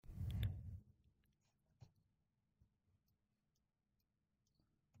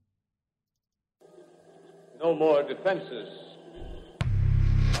No more defenses.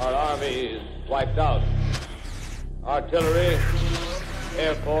 Our army is wiped out. Artillery,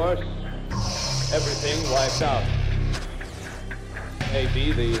 Air Force, everything wiped out.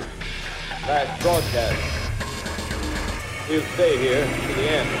 Maybe the last broadcast. We'll stay here to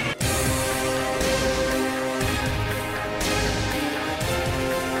the end.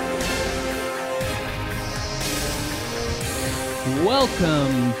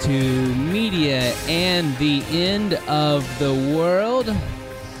 Welcome to Media and the End of the World.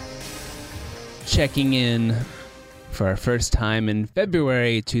 Checking in for our first time in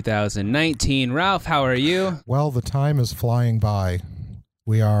February 2019. Ralph, how are you? Well, the time is flying by.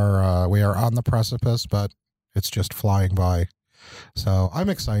 We are on the precipice, but it's just flying by. So I'm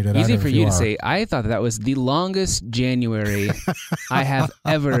excited. Easy for you to say. I thought that was the longest January I have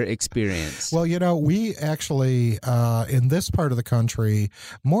ever experienced. Well, you know, we actually, in this part of the country,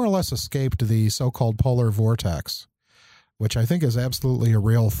 more or less escaped the so-called polar vortex, which I think is absolutely a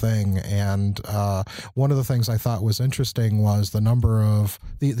real thing. And one of the things I thought was interesting was the number of,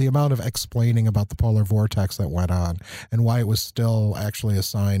 the amount of explaining about the polar vortex that went on and why it was still actually a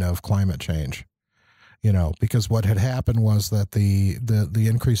sign of climate change. You know, because what had happened was that the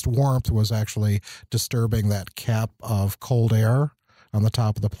increased warmth was actually disturbing that cap of cold air on the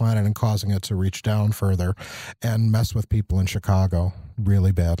top of the planet and causing it to reach down further and mess with people in Chicago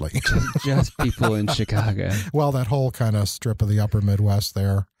really badly. Just people in Chicago. Well, that whole kind of strip of the upper Midwest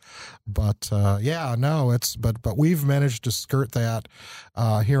there. But but we've managed to skirt that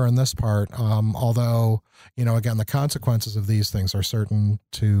here in this part. Although, you know, again, the consequences of these things are certain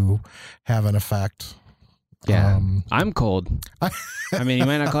to have an effect. Yeah, I'm cold. I mean, you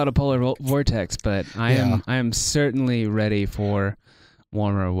might not call it a polar vortex, but I am certainly ready for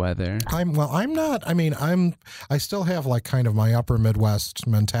warmer weather. I'm not. I mean, I still have like kind of my upper Midwest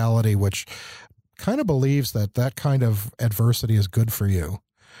mentality, which kind of believes that kind of adversity is good for you.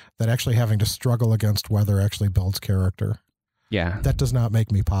 That actually having to struggle against weather actually builds character. Yeah, that does not make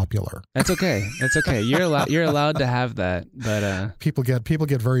me popular. That's okay. That's okay. You're allowed to have that, but people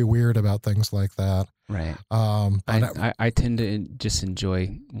get very weird about things like that. Right. I tend to just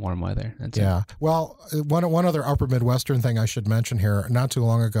enjoy warm weather. That's it. Well, one other upper Midwestern thing I should mention here. Not too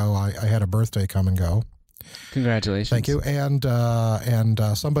long ago, I had a birthday come and go. Congratulations. Thank you. And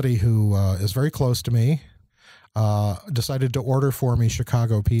somebody who is very close to me decided to order for me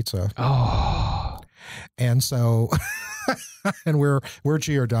Chicago pizza. Oh. And so, and we're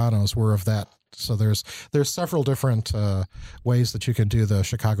Giordano's. We're of that. So there's several different ways that you can do the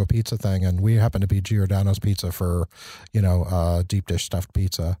Chicago pizza thing, and we happen to be Giordano's Pizza for, you know, deep dish stuffed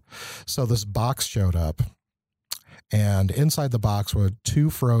pizza. So this box showed up, and inside the box were 2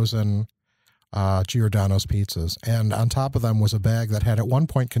 frozen Giordano's pizzas, and on top of them was a bag that had at one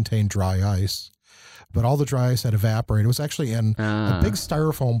point contained dry ice. But all the dry ice had evaporated. It was actually in a big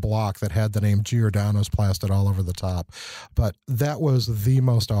styrofoam block that had the name Giordano's plastered all over the top. But that was the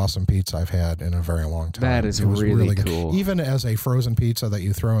most awesome pizza I've had in a very long time. That is really cool. Even as a frozen pizza that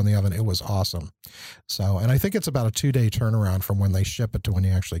you throw in the oven, it was awesome. So, and I think it's about a 2-day turnout from when they ship it to when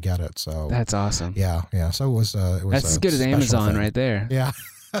you actually get it. So that's awesome. Yeah. So it was that's as good as Amazon right there. Yeah.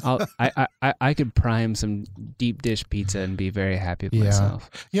 I could prime some deep dish pizza and be very happy with myself.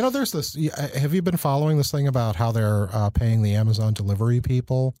 You know, there's this. Have you been following this thing about how they're paying the Amazon delivery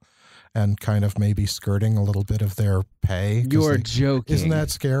people and kind of maybe skirting a little bit of their pay? You're joking. Isn't that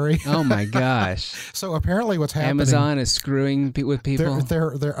scary? Oh my gosh. So apparently what's happening, Amazon is screwing with people.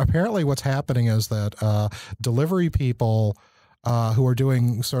 They're apparently what's happening is that delivery people who are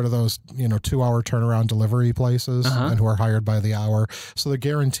doing sort of those, you know, 2-hour turnaround delivery places and who are hired by the hour. So they're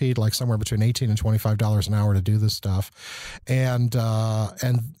guaranteed like somewhere between $18 and $25 an hour to do this stuff. And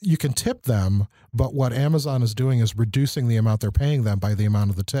you can tip them, but what Amazon is doing is reducing the amount they're paying them by the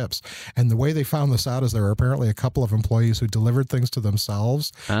amount of the tips. And the way they found this out is there were apparently a couple of employees who delivered things to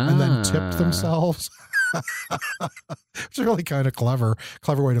themselves and then tipped themselves. It's really kind of clever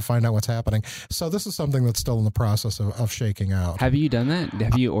way to find out what's happening. So this is something that's still in the process of shaking out. Have you done that?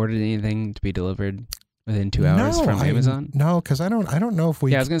 Have you ordered anything to be delivered within 2 hours from Amazon? No, because I don't know if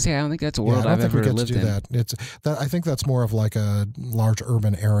we. Yeah, I was gonna say I don't think that's a world I've ever lived in. I think that's more of like a large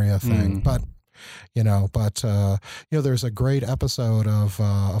urban area thing, but. You know, there's a great episode of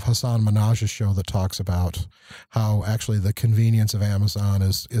Hassan Minaj's show that talks about how actually the convenience of Amazon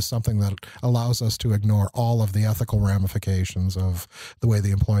is something that allows us to ignore all of the ethical ramifications of the way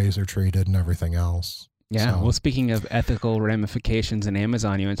the employees are treated and everything else. Yeah. So, well, speaking of ethical ramifications in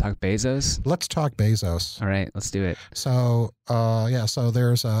Amazon, you want to talk Bezos? Let's talk Bezos. All right, let's do it. So so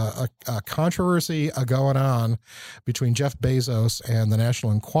there's a controversy going on between Jeff Bezos and the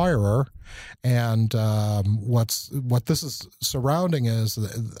National Enquirer, and what this is surrounding is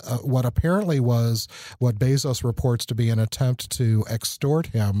what apparently was what Bezos reports to be an attempt to extort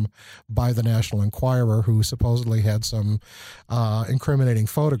him by the National Enquirer, who supposedly had some incriminating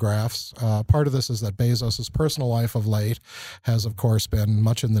photographs. Part of this is that Bezos's personal life of late has, of course, been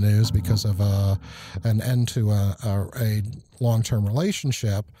much in the news because of an end to a long-term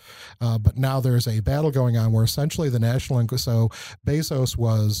relationship, but now there's a battle going on where essentially the so Bezos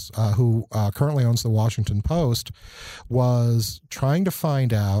was, who currently owns the Washington Post, was trying to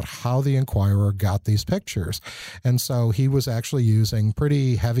find out how the Enquirer got these pictures, and so he was actually using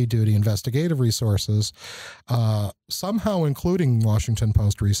pretty heavy-duty investigative resources, somehow including Washington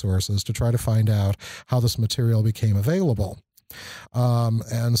Post resources, to try to find out how this material became available.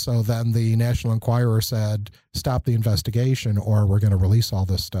 And so then the National Enquirer said, stop the investigation or we're going to release all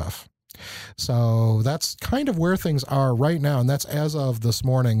this stuff. So that's kind of where things are right now. And that's as of this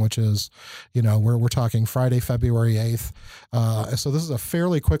morning, which is, we're talking Friday, February 8th. So this is a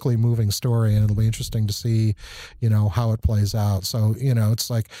fairly quickly moving story, and it'll be interesting to see, how it plays out. So, it's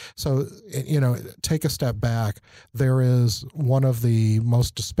like, take a step back. There is one of the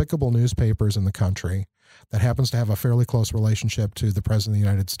most despicable newspapers in the country that happens to have a fairly close relationship to the President of the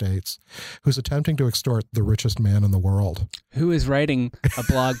United States, who's attempting to extort the richest man in the world. Who is writing a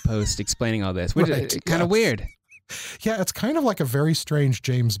blog post explaining all this, which is kind of weird. Yeah, it's kind of like a very strange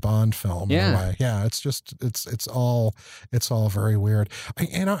James Bond film in a way. Yeah, it's just it's all very weird.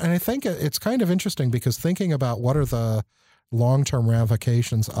 And I think it's kind of interesting because thinking about what are the long-term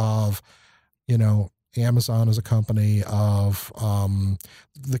ramifications of, Amazon as a company, of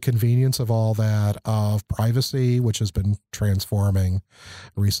the convenience of all that, of privacy, which has been transforming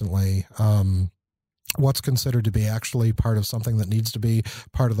recently, what's considered to be actually part of something that needs to be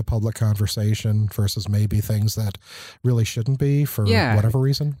part of the public conversation versus maybe things that really shouldn't be for whatever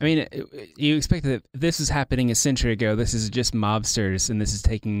reason. I mean, you expect that this is happening a century ago. This is just mobsters, and this is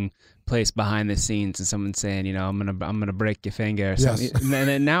taking place behind the scenes, and someone saying, I'm gonna break your finger or something. Yes. And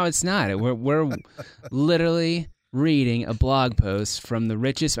then now it's not. We're literally reading a blog post from the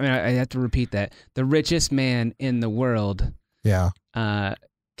richest. I mean, I have to repeat that, the richest man in the world. Yeah.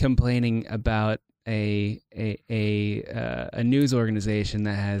 Complaining about a news organization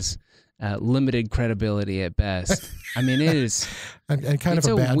that has limited credibility at best. I mean, it is and kind of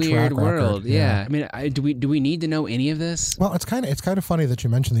a bad weird track world. record. Yeah. I mean, do we need to know any of this? Well, it's kind of funny that you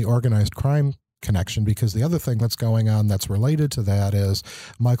mentioned the organized crime connection, because the other thing that's going on that's related to that is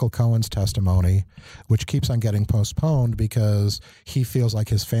Michael Cohen's testimony, which keeps on getting postponed because he feels like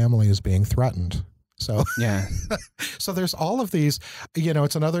his family is being threatened. So yeah, so there's all of these,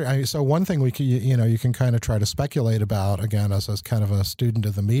 it's another. So one thing we can, you can kind of try to speculate about, again, as kind of a student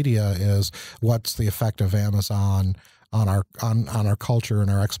of the media, is what's the effect of Amazon on our culture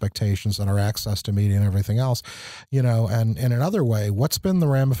and our expectations and our access to media and everything else, and in another way, what's been the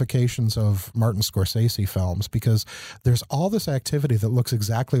ramifications of Martin Scorsese films? Because there's all this activity that looks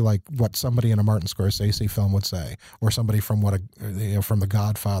exactly like what somebody in a Martin Scorsese film would say, or somebody from from The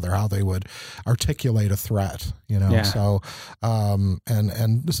Godfather, how they would articulate a threat, So, and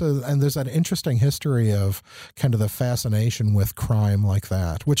there's that interesting history of kind of the fascination with crime like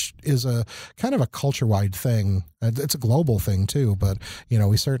that, which is a kind of a culture-wide thing. It's a global thing too, but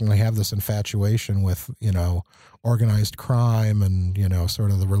we certainly have this infatuation with organized crime and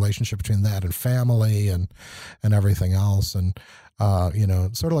sort of the relationship between that and family and everything else, and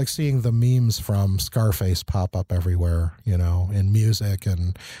sort of like seeing the memes from Scarface pop up everywhere, in music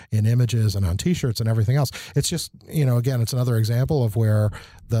and in images and on T-shirts and everything else. It's just, again, it's another example of where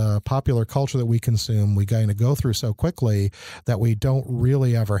the popular culture that we consume, we kind of go through so quickly that we don't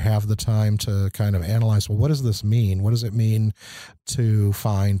really ever have the time to kind of analyze, well, what does this mean? What does it mean to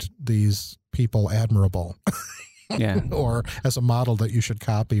find these people admirable? Yeah. Or as a model that you should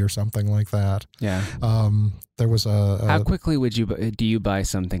copy or something like that. Yeah. There was how quickly do you buy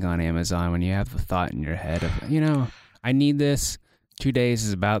something on Amazon when you have the thought in your head of, I need this. 2 days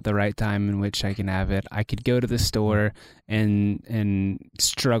is about the right time in which I can have it. I could go to the store and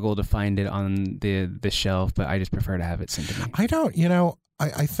struggle to find it on the shelf, but I just prefer to have it sent to me. I don't,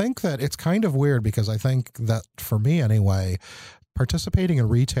 I think that it's kind of weird because I think that for me anyway, participating in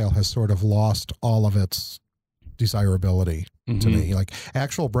retail has sort of lost all of its desirability to me. Like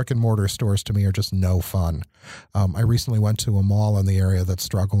actual brick and mortar stores to me are just no fun. I recently went to a mall in the area that's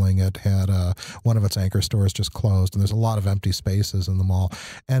struggling. It had one of its anchor stores just closed, and there's a lot of empty spaces in the mall.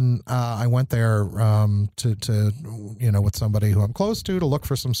 And I went there to with somebody who I'm close to look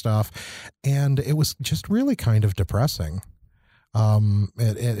for some stuff, and it was just really kind of depressing.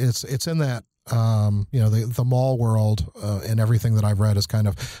 It's in that. The mall world and everything that I've read is kind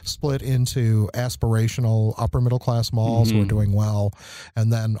of split into aspirational upper middle class malls who are doing well,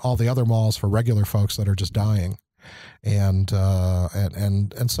 and then all the other malls for regular folks that are just dying. And so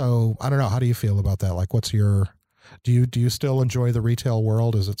I don't know. How do you feel about that? Like, do you still enjoy the retail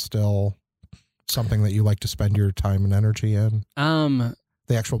world? Is it still something that you like to spend your time and energy in?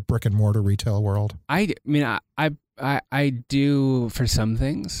 The actual brick and mortar retail world. I do for some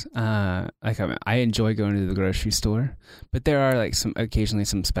things. I enjoy going to the grocery store, but there are like occasionally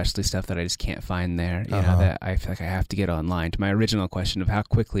some specialty stuff that I just can't find there. You know, that I feel like I have to get online. To my original question of how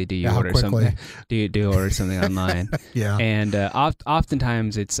quickly do you order something? Do you order something online? Yeah. And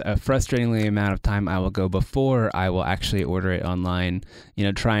oftentimes it's a frustratingly amount of time I will go before I will actually order it online. You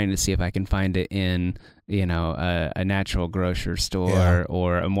know, trying to see if I can find it in a natural grocery store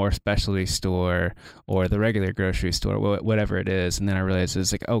or a more specialty store or the regular grocery store, whatever it is. And then I realized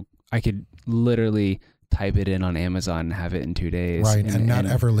it's like, oh, I could literally type it in on Amazon and have it in 2 days. Right, and not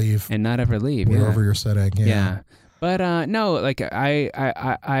ever leave. And not ever leave. Wherever you're sitting. Yeah. But no, like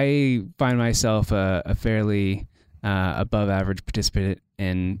I find myself a fairly above average participant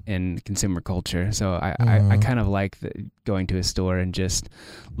in consumer culture. So I kind of like going to a store and just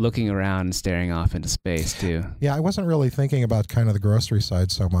looking around and staring off into space too. Yeah, I wasn't really thinking about kind of the grocery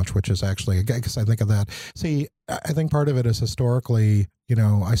side so much, which is actually, I guess I think of that. See, I think part of it is historically,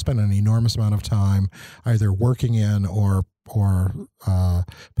 I spent an enormous amount of time either working in or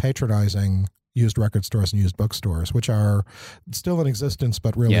patronizing used record stores and used bookstores, which are still in existence,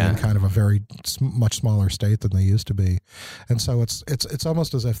 but really in kind of a very much smaller state than they used to be. And so it's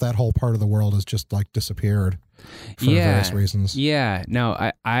almost as if that whole part of the world has just like disappeared for various reasons. Yeah. No,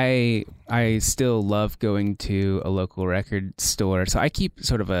 I still love going to a local record store. So I keep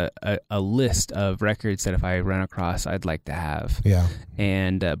sort of a list of records that if I run across, I'd like to have. Yeah.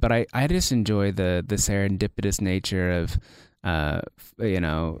 And, but I just enjoy the serendipitous nature of,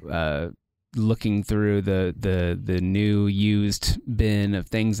 looking through the new used bin of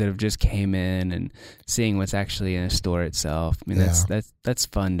things that have just came in and seeing what's actually in a store itself. I mean, that's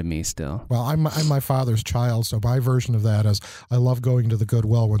fun to me still. Well, I'm my father's child, so my version of that is I love going to the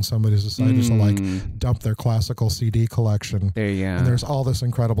Goodwill when somebody's decided to like dump their classical CD collection. There you go. And there's all this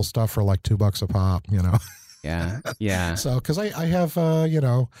incredible stuff for like $2 a pop, Yeah. So, because I have,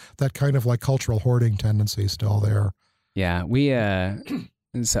 that kind of like cultural hoarding tendency still there. Yeah,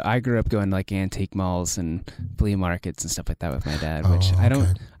 and so I grew up going to like antique malls and flea markets and stuff like that with my dad, which I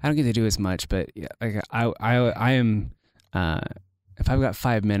don't get to do as much. But like I am, if I've got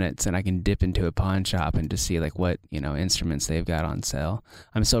 5 minutes and I can dip into a pawn shop and just see like what instruments they've got on sale,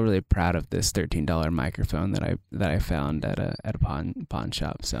 I'm still really proud of this $13 microphone that I found at a pawn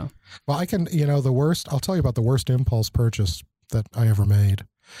shop. So well, I can I'll tell you about the worst impulse purchase that I ever made.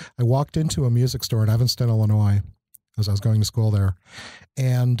 I walked into a music store in Evanston, Illinois, as I was going to school there,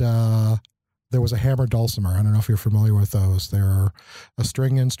 and there was a hammered dulcimer. I don't know if you're familiar with those. They're a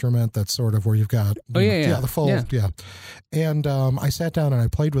string instrument that's sort of where you've got the full And I sat down and I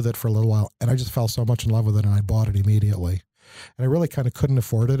played with it for a little while, and I just fell so much in love with it, and I bought it immediately. And I really kind of couldn't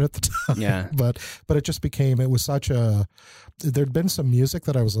afford it at the time. Yeah. But it just became, it was such a, there'd been some music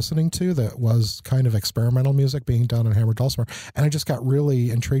that I was listening to that was kind of experimental music being done on hammered dulcimer. And I just got really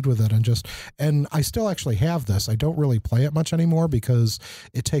intrigued with it and I still actually have this. I don't really play it much anymore because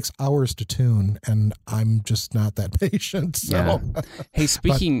it takes hours to tune and I'm just not that patient. So. Yeah. Hey,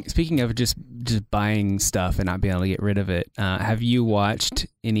 speaking of just buying stuff and not being able to get rid of it, have you watched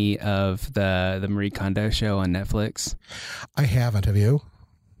any of the Marie Kondo show on Netflix? I haven't. Have you?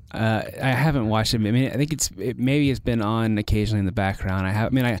 I haven't watched it. I mean, I think maybe it's been on occasionally in the background.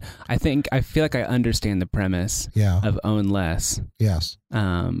 I feel like I understand the premise of Own Less. Yes.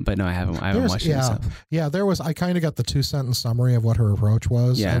 But no, I haven't watched it myself. Yeah, I kind of got the 2-sentence summary of what her approach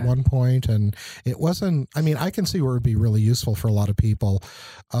was at one point, and it wasn't, I mean, I can see where it would be really useful for a lot of people.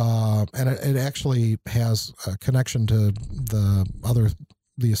 And it actually has a connection to the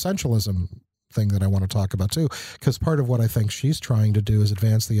essentialism thing that I want to talk about too, because part of what I think she's trying to do is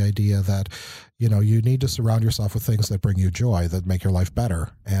advance the idea that, you need to surround yourself with things that bring you joy, that make your life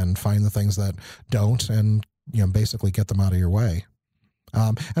better, and find the things that don't, and, basically get them out of your way.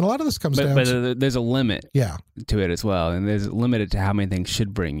 And a lot of this comes down to... But there's a limit to it as well, and there's limited to how many things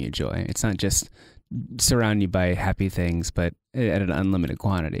should bring you joy. It's not just surround you by happy things, but at an unlimited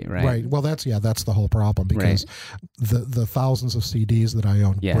quantity, right? Right. Well, that's the whole problem, because the thousands of CDs that I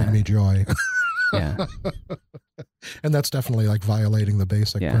own bring me joy. Yeah. And that's definitely like violating the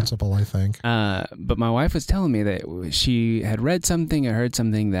basic principle, I think. But my wife was telling me that she had read something or heard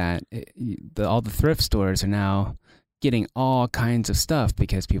something that all the thrift stores are now getting all kinds of stuff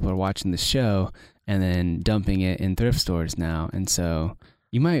because people are watching the show and then dumping it in thrift stores now. And so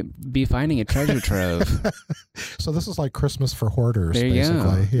you might be finding a treasure trove. So this is like Christmas for hoarders, there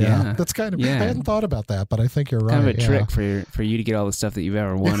basically. You go. Yeah. That's kind of, I hadn't thought about that, but I think you're right. Kind of a trick for you to get all the stuff that you've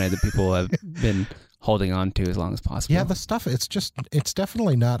ever wanted that people have been holding on to as long as possible. Yeah, the stuff, it's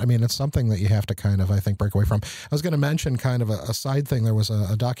definitely not, I mean, it's something that you have to kind of, I think, break away from. I was going to mention kind of a side thing. There was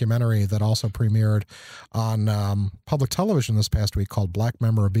a documentary that also premiered on public television this past week called Black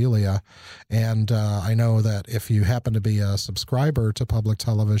Memorabilia. And I know that if you happen to be a subscriber to public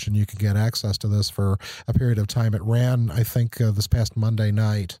television, you can get access to this for a period of time. It ran, I think, this past Monday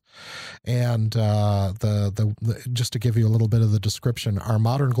night. And just to give you a little bit of the description, our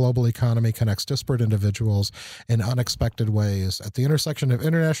modern global economy connects disparate individuals in unexpected ways. At the intersection of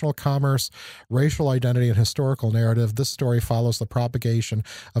international commerce, racial identity, and historical narrative, this story follows the propagation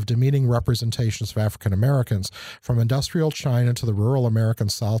of demeaning representations of African Americans. From industrial China to the rural American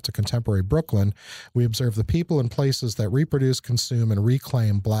South to contemporary Brooklyn, we observe the people and places that reproduce, consume, and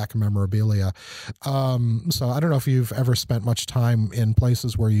reclaim Black memorabilia. So I don't know if you've ever spent much time in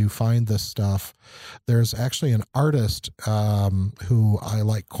places where you find this stuff. There's actually an artist who I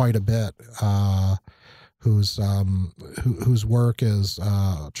like quite a bit, whose work is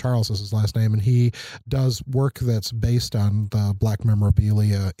Charles is his last name, and he does work that's based on the Black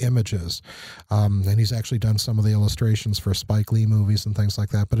memorabilia images, and he's actually done some of the illustrations for Spike Lee movies and things like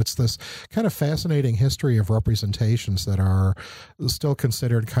that. But it's this kind of fascinating history of representations that are still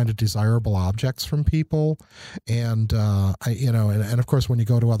considered kind of desirable objects from people, and and of course when you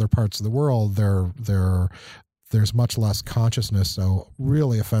go to other parts of the world, there's much less consciousness, so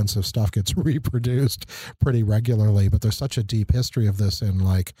really offensive stuff gets reproduced pretty regularly. But there's such a deep history of this in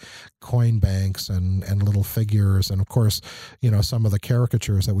like coin banks and little figures. And of course, some of the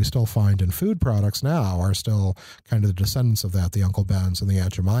caricatures that we still find in food products now are still kind of the descendants of that, the Uncle Bens and the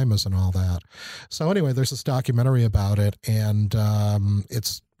Aunt Jemimas and all that. So anyway, there's this documentary about it, and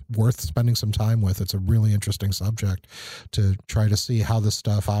it's worth spending some time with. It's a really interesting subject to try to see how this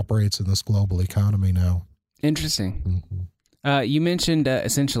stuff operates in this global economy now. Interesting. Mm-hmm. You mentioned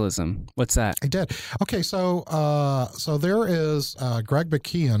essentialism. What's that? I did. Okay, so there is Greg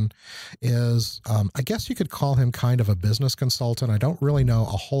McKeown is I guess you could call him kind of a business consultant. I don't really know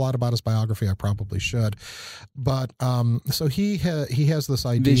a whole lot about his biography. I probably should, but so he has this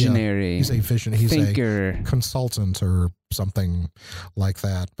idea. Visionary. He's a thinker. A consultant or something like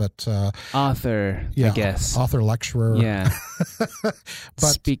that. But author, yeah, I guess. Author, lecturer. Yeah. But,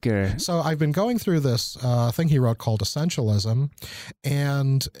 speaker. So I've been going through this thing he wrote called Essentialism,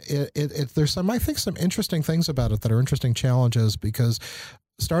 and there's some interesting things about it that are interesting challenges, because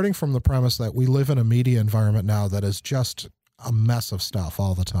starting from the premise that we live in a media environment now that is just a mess of stuff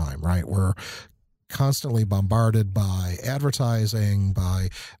all the time, right? We're constantly bombarded by advertising, by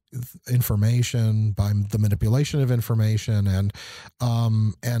information, by the manipulation of information, and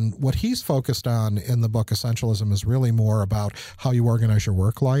what he's focused on in the book Essentialism is really more about how you organize your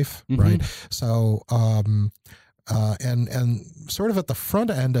work life, mm-hmm. right? So and sort of at the front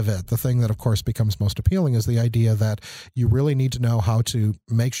end of it, the thing that of course becomes most appealing is the idea that you really need to know how to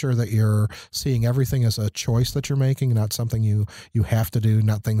make sure that you're seeing everything as a choice that you're making, not something you have to do,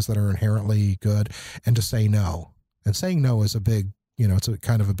 not things that are inherently good, and to say no. And saying no is a big, it's a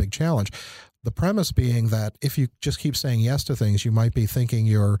kind of a big challenge. The premise being that if you just keep saying yes to things, you might be thinking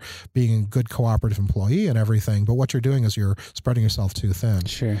you're being a good cooperative employee and everything, but what you're doing is you're spreading yourself too thin.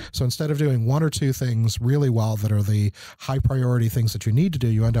 Sure. So instead of doing one or two things really well that are the high priority things that you need to do,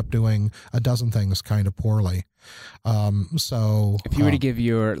 you end up doing a dozen things kind of poorly. So if you were to give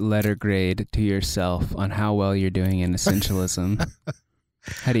your letter grade to yourself on how well you're doing in essentialism,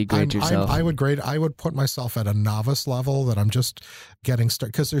 how do you grade yourself? I would put myself at a novice level, that I'm just getting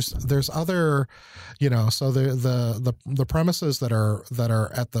started, because there's other, so the premises that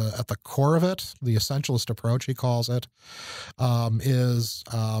are at the core of it, the essentialist approach he calls it, is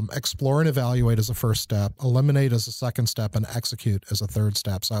explore and evaluate as a first step, eliminate as a second step, and execute as a third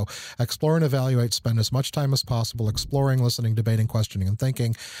step. So explore and evaluate, spend as much time as possible exploring, listening, debating, questioning, and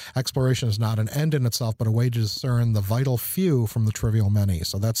thinking. Exploration is not an end in itself, but a way to discern the vital few from the trivial many.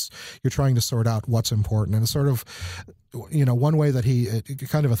 So you're trying to sort out what's important, and it's sort of one way that he,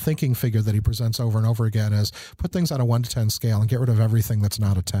 kind of a thinking figure that he presents over and over again is put things on a 1 to 10 scale and get rid of everything that's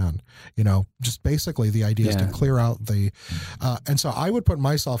not a 10. Just basically the idea is to clear out the, and so I would put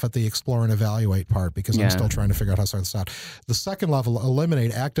myself at the explore and evaluate part because I'm still trying to figure out how to sort this out. The second level,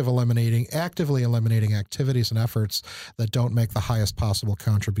 actively eliminating activities and efforts that don't make the highest possible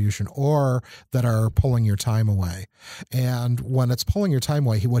contribution or that are pulling your time away. And when it's pulling your time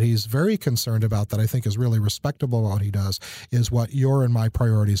away, what he's very concerned about that I think is really respectable about what he does is what your and my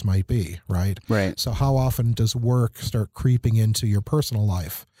priorities might be, right? Right. So how often does work start creeping into your personal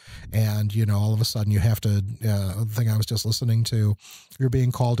life? And, all of a sudden you have to, the thing I was just listening to, you're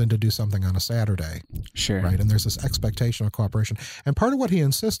being called in to do something on a Saturday. Sure. Right. And there's this expectation of cooperation. And part of what he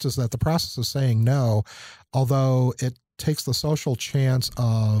insists is that the process of saying no, although it takes the social chance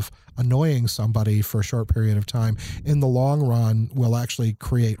of annoying somebody for a short period of time, in the long run will actually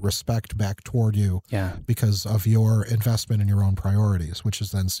create respect back toward you because of your investment in your own priorities, which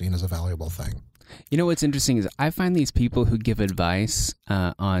is then seen as a valuable thing. What's interesting is I find these people who give advice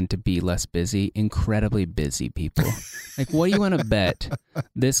on to be less busy, incredibly busy people. Like, what do you want to bet?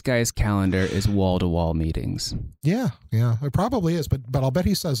 This guy's calendar is wall-to-wall meetings. Yeah, it probably is, but I'll bet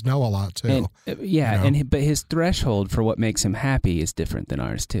he says no a lot too. But his threshold for what makes him happy is different than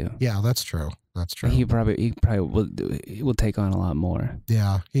ours too. Yeah, that's true. That's true. He probably will take on a lot more.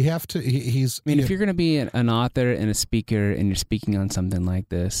 Yeah, he's. If you're going to be an author and a speaker and you're speaking on something like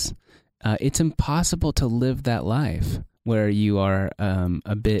this, it's impossible to live that life where you are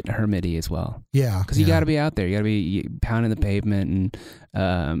a bit hermity as well. Yeah, because you got to be out there. You got to be pounding the pavement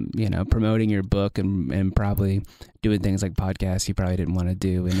and promoting your book and probably doing things like podcasts you probably didn't want to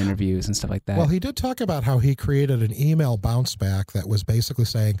do and interviews and stuff like that. Well, he did talk about how he created an email bounce back that was basically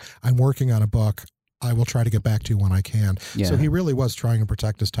saying, "I'm working on a book. I will try to get back to you when I can." Yeah. So he really was trying to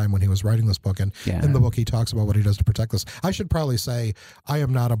protect his time when he was writing this book. And in the book, he talks about what he does to protect this. I should probably say I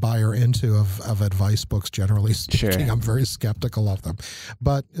am not a buyer of advice books, generally speaking. Sure. I'm very skeptical of them.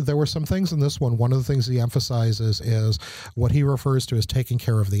 But there were some things in this one. One of the things he emphasizes is what he refers to as taking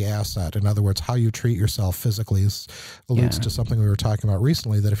care of the asset. In other words, how you treat yourself physically alludes to something we were talking about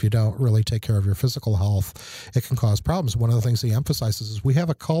recently, that if you don't really take care of your physical health, it can cause problems. One of the things he emphasizes is we have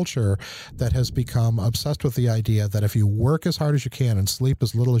a culture that has become obsessed with the idea that if you work as hard as you can and sleep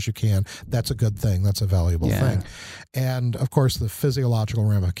as little as you can, that's a good thing. That's a valuable thing. And of course, the physiological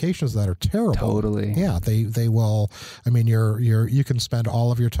ramifications of that are terrible. Totally. Yeah, they will. I mean, you can spend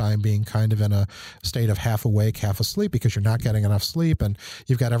all of your time being kind of in a state of half awake, half asleep because you're not getting enough sleep, and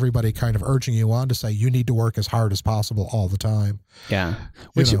you've got everybody kind of urging you on to say you need to work as hard as possible all the time. Yeah,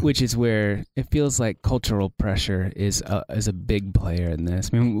 which is where it feels like cultural pressure is a big player in this.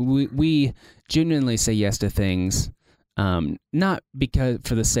 I mean, we genuinely say yes to things, not because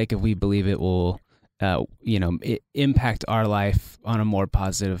for the sake of we believe it will, impact our life on a more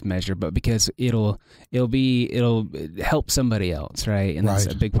positive measure, but because it'll help somebody else, right? And that's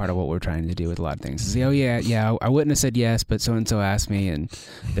a big part of what we're trying to do with a lot of things. Is I wouldn't have said yes, but so and so asked me, and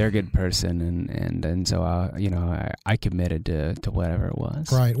they're a good person, and so I committed to whatever it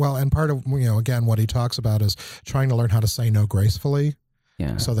was. Right. Well, and part of again what he talks about is trying to learn how to say no gracefully.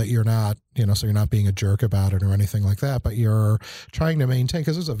 Yeah. So that you're not, so you're not being a jerk about it or anything like that, but you're trying to maintain,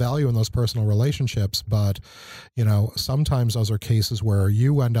 because there's a value in those personal relationships, but, sometimes those are cases where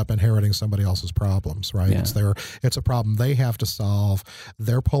you end up inheriting somebody else's problems, right? Yeah. It's a problem they have to solve.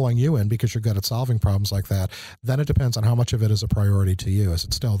 They're pulling you in because you're good at solving problems like that. Then it depends on how much of it is a priority to you. Is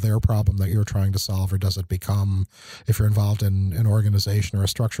it still their problem that you're trying to solve, or does it become, if you're involved in an organization or a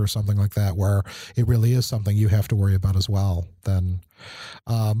structure or something like that, where it really is something you have to worry about as well, then...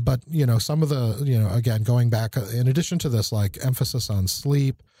 but some of the again, going back, in addition to this, like emphasis on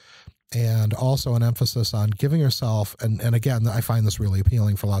sleep and also an emphasis on giving yourself, and again, I find this really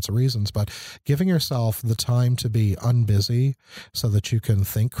appealing for lots of reasons, but giving yourself the time to be unbusy so that you can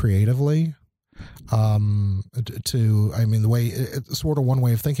think creatively. The way it's sort of one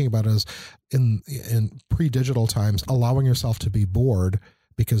way of thinking about it is in pre-digital times, allowing yourself to be bored,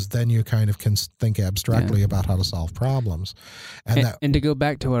 because then you kind of can think abstractly about how to solve problems. And to go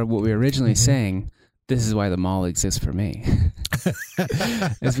back to what we were originally saying, this is why the mall exists for me.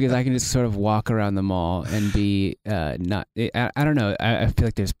 It's because I can just sort of walk around the mall and be I don't know. I feel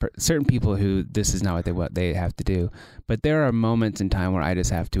like there's certain people who this is not what they have to do. But there are moments in time where I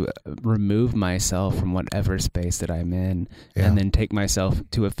just have to remove myself from whatever space that I'm in and then take myself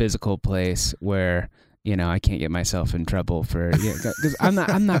to a physical place where I can't get myself in trouble for, because I'm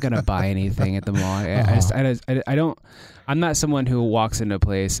not going to buy anything at the mall. I don't, I'm not someone who walks into a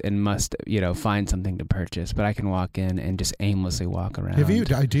place and must, find something to purchase, but I can walk in and just aimlessly walk around.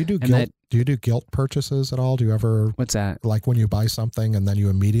 Do you do guilt purchases at all? Do you ever? What's that? Like when you buy something and then you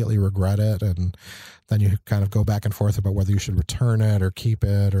immediately regret it, and then you kind of go back and forth about whether you should return it or keep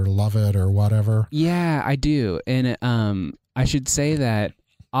it or love it or whatever? Yeah, I do. And I should say that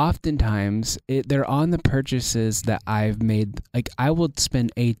oftentimes they're on the purchases that I've made. Like, I will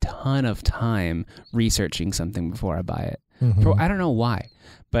spend a ton of time researching something before I buy it. Mm-hmm. I don't know why,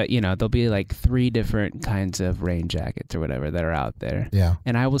 but there'll be like 3 different kinds of rain jackets or whatever that are out there. Yeah.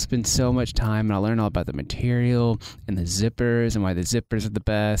 And I will spend so much time, and I'll learn all about the material and the zippers and why the zippers are the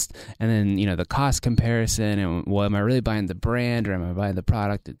best. And then, the cost comparison, and well, am I really buying the brand or am I buying the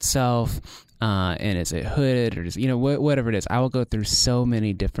product itself? And is it hooded or just, whatever it is. I will go through so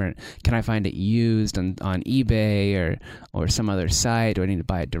many different, can I find it used on eBay or some other site? Do I need to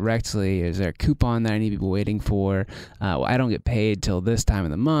buy it directly? Is there a coupon that I need to be waiting for? Well, I don't get paid till this time of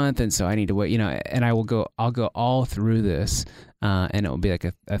the month, and so I need to wait, and I'll go all through this. And it will be like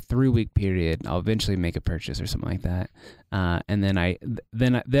a 3-week period. I'll eventually make a purchase or something like that. And then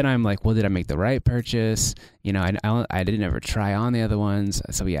I'm like, well, did I make the right purchase? I didn't ever try on the other ones.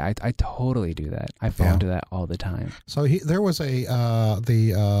 So yeah, I totally do that. I fall into that all the time. So there was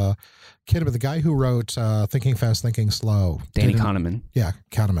the guy who wrote Thinking Fast, Thinking Slow. Danny Kahneman. Yeah,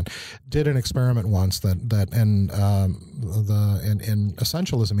 Kahneman did an experiment once that in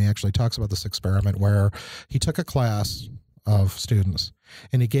Essentialism, he actually talks about this experiment where he took a class of students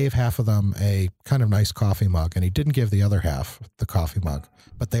and he gave half of them a kind of nice coffee mug, and he didn't give the other half the coffee mug,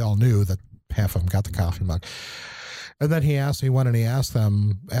 but they all knew that half of them got the coffee mug. And then he asked the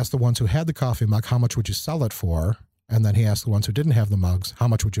ones who had the coffee mug, how much would you sell it for? And then he asked the ones who didn't have the mugs, how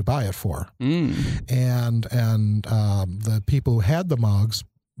much would you buy it for? And the people who had the mugs,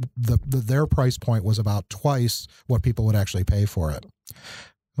 their price point was about twice what people would actually pay for it.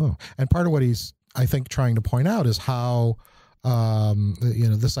 Oh, and part of what he's, I think, trying to point out is how,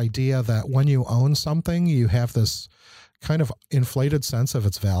 this idea that when you own something, you have this kind of inflated sense of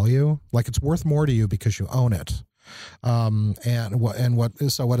its value, like it's worth more to you because you own it. What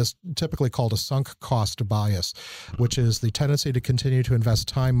is typically called a sunk cost bias, which is the tendency to continue to invest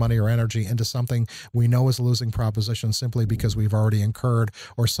time, money, or energy into something we know is a losing proposition simply because we've already incurred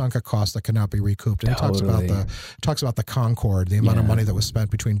or sunk a cost that cannot be recouped. And Totally. He talks about the Concorde, the amount of money that was spent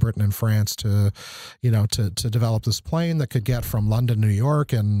between Britain and France to develop this plane that could get from London to New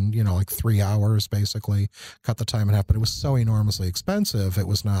York in like 3 hours, basically cut the time in half. But it was so enormously expensive, it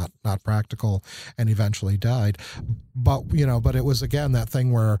was not practical, and eventually died. But it was, again, that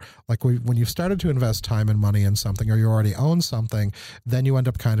thing where, like, when you've started to invest time and money in something, or you already own something, then you end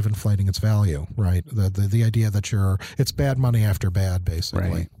up kind of inflating its value, right? The idea that it's bad money after bad, basically.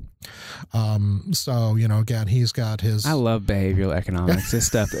 Right. So, again, he's got his... I love behavioral economics, this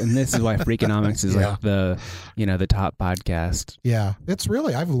stuff. And this is why Freakonomics is like the top podcast. Yeah. It's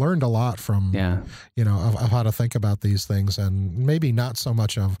really, I've learned a lot from, of how to think about these things, and maybe not so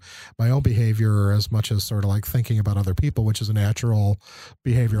much of my own behavior as much as sort of like thinking about other people, which is a natural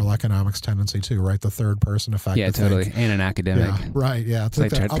behavioral economics tendency too, right? The third person effect. Yeah, totally. And an academic. Yeah, right. Yeah. It's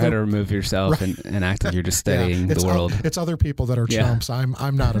like try to remove yourself and act like you're just studying the world. It's other people that are chumps.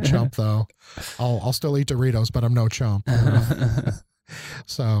 I'm not a chump though. I'll still eat Doritos, but I'm no chump.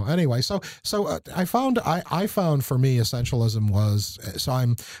 So anyway, I found for me essentialism was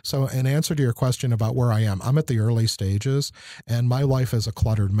in answer to your question about where I am, I'm at the early stages, and my life is a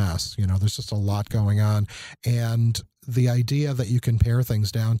cluttered mess. There's just a lot going on, and the idea that you can pare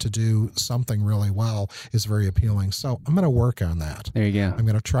things down to do something really well is very appealing. So I'm going to work on that. There you go. I'm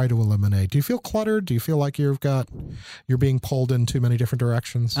going to try to eliminate. Do you feel cluttered? Do you feel like you're being pulled in too many different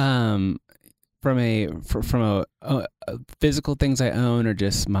directions? From a physical things I own, or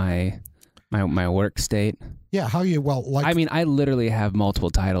just my work state. Yeah, I literally have multiple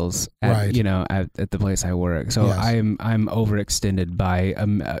titles at the place I work. So yes. I'm overextended by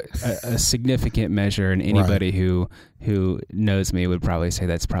a significant measure, and anybody who knows me would probably say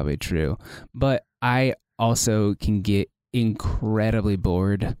that's probably true. But I also can get incredibly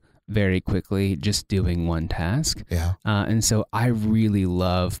bored very quickly just doing one task. Yeah. And so I really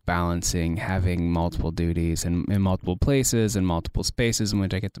love balancing having multiple duties and in multiple places and multiple spaces in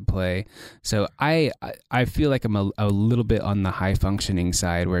which I get to play. So I feel like I'm a little bit on the high functioning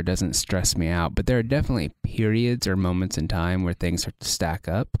side where it doesn't stress me out, but there are definitely periods or moments in time where things start to stack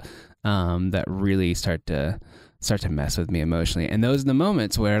up that really start to mess with me emotionally. And those are the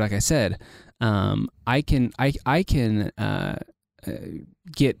moments where, like I said, I can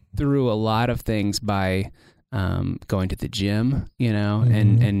get through a lot of things by going to the gym,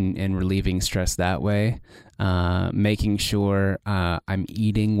 and relieving stress that way. Making sure I'm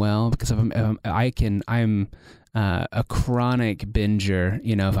eating well, because I'm a chronic binger,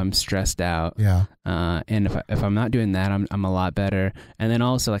 if I'm stressed out. Yeah. And if I'm not doing that, I'm a lot better. And then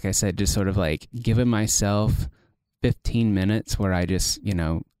also, like I said, just sort of like giving myself 15 minutes where I just,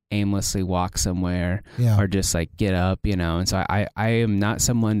 aimlessly walk somewhere, or just like get up, and so I am not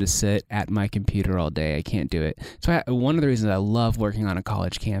someone to sit at my computer all day. I can't do it. So one of the reasons I love working on a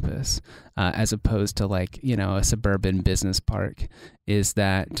college campus, as opposed to like, a suburban business park, is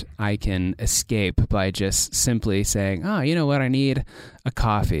that I can escape by just simply saying, oh, you know what, I need a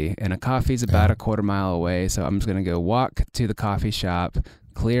coffee, and a coffee's about a quarter mile away. So I'm just going to go walk to the coffee shop,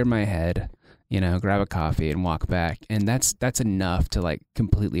 clear my head, grab a coffee and walk back. And that's enough to like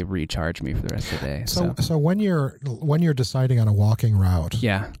completely recharge me for the rest of the day. So when you're deciding on a walking route,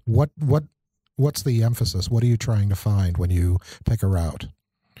 what's the emphasis? What are you trying to find when you pick a route?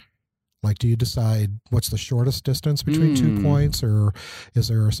 Like, do you decide what's the shortest distance between 2 points, or is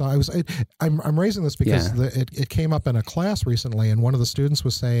there? So I'm raising this because it came up in a class recently, and one of the students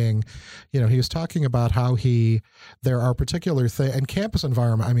was saying, he was talking about how there are particular things in campus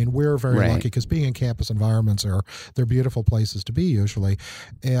environment. I mean, we're very lucky because being in campus environments they're beautiful places to be usually,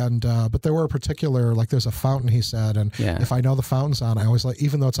 and but there were particular, like there's a fountain, he said, and if I know the fountain's on, I always like,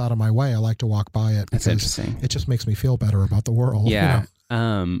 even though it's out of my way, I like to walk by it. That's interesting. It just makes me feel better about the world. Yeah.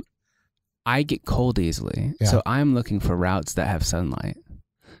 I get cold easily, so I'm looking for routes that have sunlight,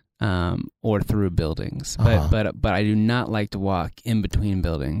 or through buildings. But I do not like to walk in between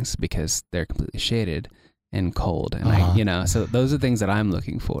buildings because they're completely shaded and cold. And so those are things that I'm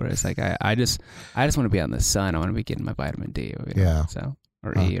looking for. It's like I just want to be out in the sun. I want to be getting my vitamin D. So.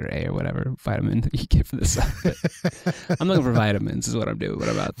 Or E or A or whatever vitamin you get from the sun. I'm looking for vitamins is what I'm doing. What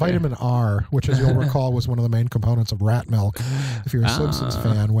about Vitamin R, which, as you'll recall, was one of the main components of rat milk. If you're a Simpsons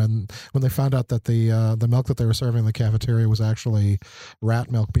fan, when they found out that the milk that they were serving in the cafeteria was actually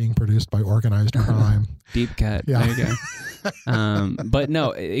rat milk being produced by organized crime. Deep cut. Yeah. There you go. But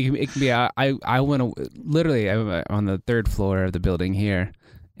no, it can be, I want to, literally, I'm on the 3rd floor of the building here.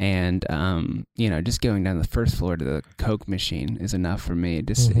 And, just going down the 1st floor to the Coke machine is enough for me.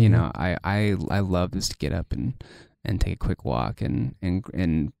 Just, I love just to get up and take a quick walk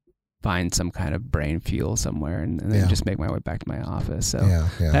and find some kind of brain fuel somewhere and then just make my way back to my office. So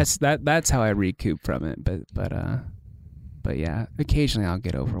that's how I recoup from it. But yeah, occasionally I'll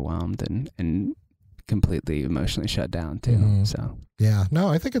get overwhelmed and completely emotionally shut down too. So yeah, no,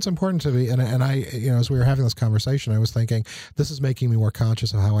 I think it's important to be, and I, as we were having this conversation, I was thinking this is making me more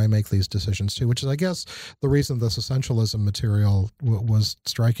conscious of how I make these decisions too, which is, I guess, the reason this essentialism material was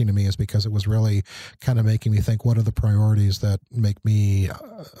striking to me, is because it was really kind of making me think, what are the priorities that make me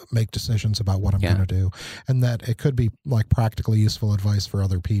make decisions about what I'm going to do, and that it could be like practically useful advice for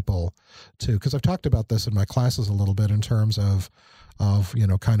other people too, because I've talked about this in my classes a little bit in terms of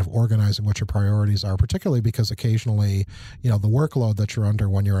kind of organizing what your priorities are, particularly because occasionally, the workload that you're under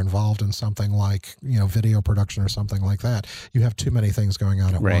when you're involved in something like, video production or something like that, you have too many things going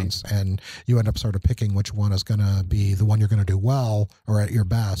on at once, and you end up sort of picking which one is going to be the one you're going to do well or at your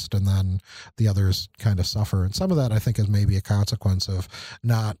best, and then the others kind of suffer. And some of that, I think, is maybe a consequence of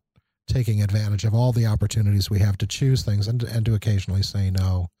not taking advantage of all the opportunities we have to choose things and to occasionally say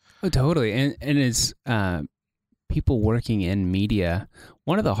no. Oh, totally. And it's, people working in media,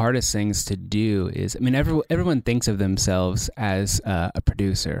 one of the hardest things to do is, everyone thinks of themselves as a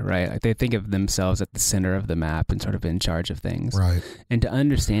producer, right? Like they think of themselves at the center of the map and sort of in charge of things. Right. And to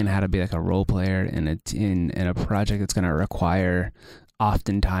understand how to be like a role player in a project that's going to require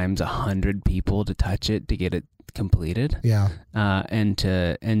oftentimes 100 people to touch it to get it completed. Yeah. And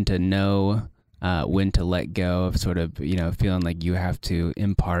to know when to let go of sort of, feeling like you have to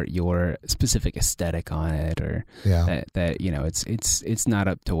impart your specific aesthetic on it, or that it's not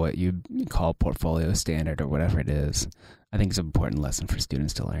up to what you call portfolio standard or whatever it is. I think it's an important lesson for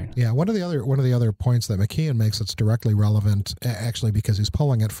students to learn. Yeah, one of the other points that McKeon makes that's directly relevant, actually, because he's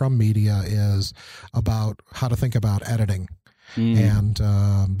pulling it from media, is about how to think about editing. And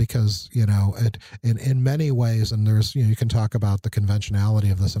because, in many ways, and there's, you can talk about the conventionality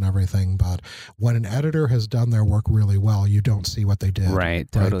of this and everything, but when an editor has done their work really well, you don't see what they did. Right,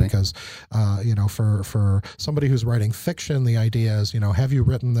 totally. Because, for somebody who's writing fiction, the idea is, have you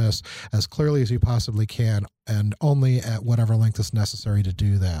written this as clearly as you possibly can and only at whatever length is necessary to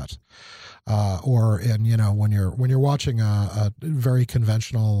do that. When you're watching a very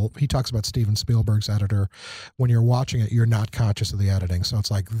conventional, he talks about Steven Spielberg's editor. When you're watching it, you're not conscious of the editing, so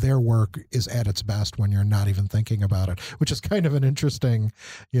it's like their work is at its best when you're not even thinking about it, which is kind of an interesting,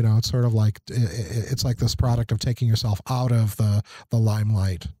 it's sort of like it's like this product of taking yourself out of the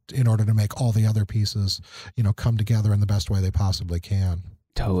limelight in order to make all the other pieces, come together in the best way they possibly can.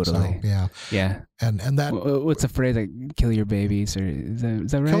 Totally. So, yeah. And that. What's the phrase? Like, kill your babies, or is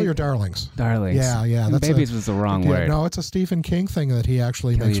that right? Kill your darlings. Darlings. Yeah. That's babies was the wrong word. No, it's a Stephen King thing that he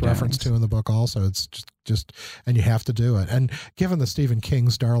actually makes reference to in the book. Also, it's just, and you have to do it. And given that Stephen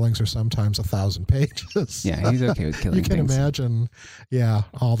King's darlings are sometimes 1,000 pages. Yeah, he's okay with killing. You can imagine,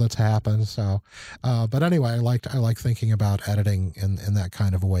 all that's happened. So, but anyway, I like thinking about editing in that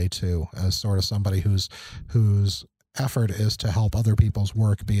kind of a way too, as sort of somebody whose effort is to help other people's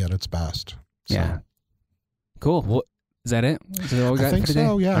work be at its best. So. Yeah. Cool. Well, is that it? Is that all we got I think for today?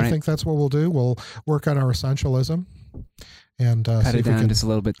 so. Yeah, all I think that's what we'll do. We'll work on our essentialism and cut see it if we down can just a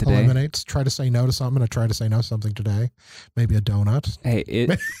little bit today. eliminate. Try to say no to something. I'm going to try to say no to something today. Maybe a donut. Hey,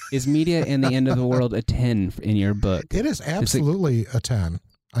 is Media and the End of the World a 10 in your book? It is absolutely a 10.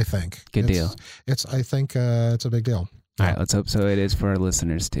 I think. Good deal. I think it's a big deal. All right, let's hope so. It is for our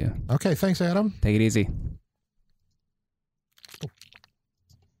listeners too. Okay, thanks, Adam. Take it easy.